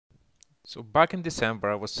So back in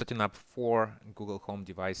December, I was setting up 4 Google Home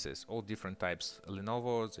devices, all different types.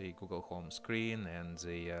 Lenovo, the Google Home Screen, and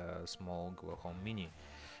the small Google Home Mini.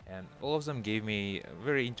 And all of them gave me a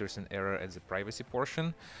very interesting error at the privacy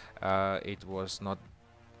portion. It was not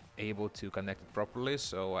able to connect it properly,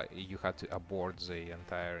 so you had to abort the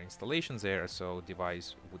entire installation there, so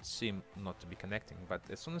device would seem not to be connecting. But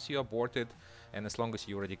as soon as you abort it, and as long as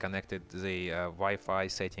you already connected the Wi-Fi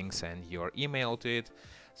settings and your email to it,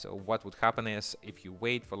 so what would happen is if you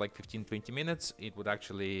wait for like 15-20 minutes, it would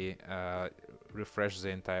actually refresh the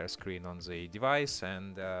entire screen on the device,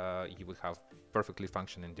 and you would have perfectly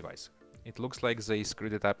functioning device. It looks like they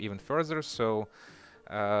screwed it up even further, so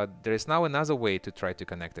there is now another way to try to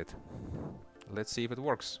connect it. Let's see if it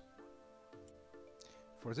works.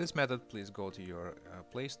 For this method, please go to your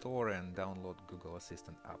Play Store and download Google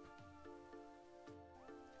Assistant app.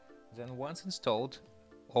 Then once installed,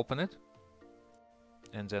 open it,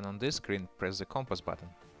 and then on this screen press the compass button.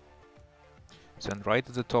 Then right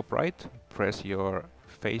at the top right, press your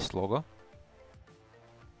face logo,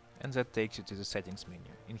 and that takes you to the settings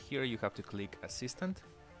menu. In here you have to click Assistant,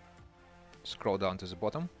 scroll down to the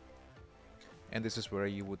bottom, and this is where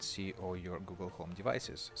you would see all your Google Home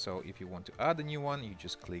devices. So if you want to add a new one, you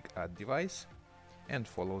just click Add Device and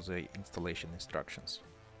follow the installation instructions.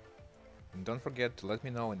 And don't forget to let me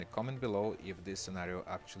know in the comment below if this scenario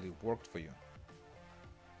actually worked for you.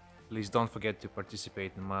 Please don't forget to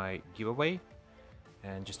participate in my giveaway.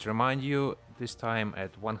 And just to remind you, this time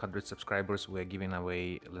at 100 subscribers we are giving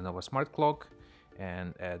away Lenovo Smart Clock,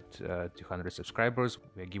 and at 200 subscribers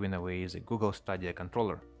we are giving away the Google Stadia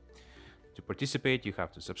controller. To participate, you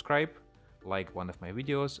have to subscribe, like one of my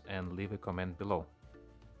videos, and leave a comment below.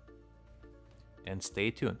 And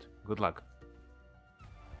stay tuned. Good luck!